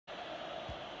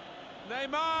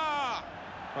Neymar!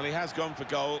 Well, he has gone for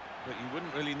goal, but you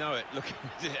wouldn't really know it looking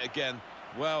at it again.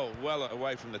 Well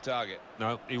away from the target.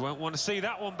 No, he won't want to see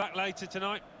that one back later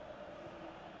tonight.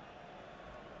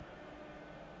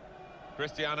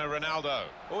 Cristiano Ronaldo.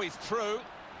 Oh, he's through.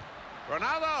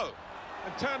 Ronaldo!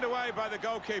 And turned away by the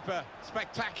goalkeeper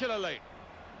spectacularly.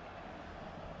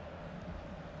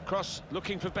 Cross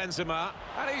looking for Benzema,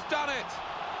 and he's done it!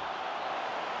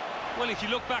 Well, if you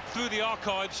look back through the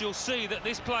archives, you'll see that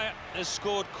this player has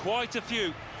scored quite a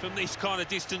few from these kind of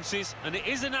distances, and it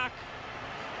is a knack.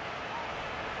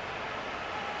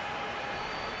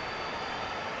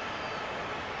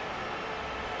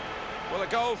 Well, a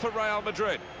goal for Real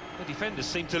Madrid. The defenders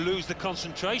seem to lose the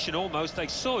concentration almost. They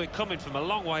saw it coming from a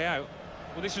long way out.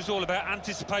 Well, this was all about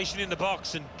anticipation in the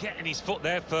box and getting his foot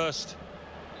there first.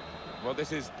 Well,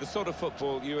 this is the sort of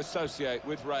football you associate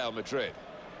with Real Madrid.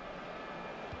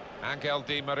 Angel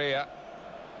Di Maria.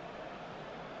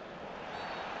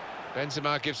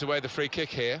 Benzema gives away the free kick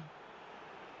here.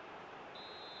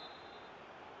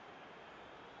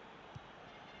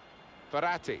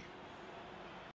 Verratti.